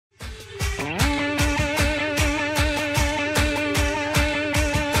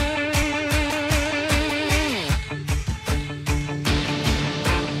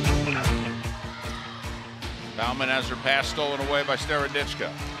has her pass stolen away by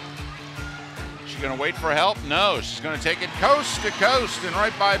Staradichka. She's going to wait for help? No, she's going to take it coast to coast and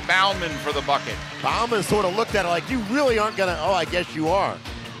right by Bauman for the bucket. Bauman sort of looked at it like, you really aren't going to, oh, I guess you are.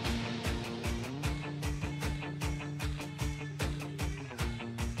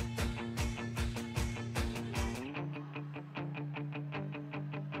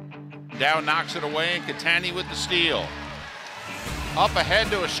 Dow knocks it away, and Catani with the steal. Up ahead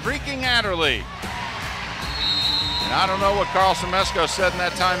to a streaking Adderley. And I don't know what Carl Semesco said in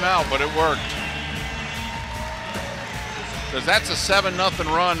that timeout, but it worked. Because that's a 7-0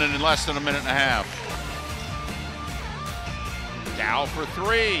 run in less than a minute and a half. Dow for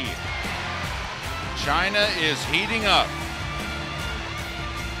three. China is heating up.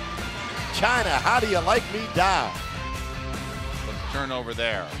 China, how do you like me, Dow? But the turnover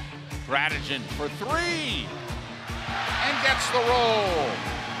there. Gradijan for three. And gets the roll.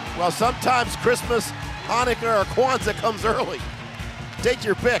 Well, sometimes Christmas, Hanukkah, or Kwanzaa comes early. Take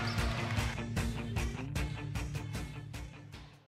your pick.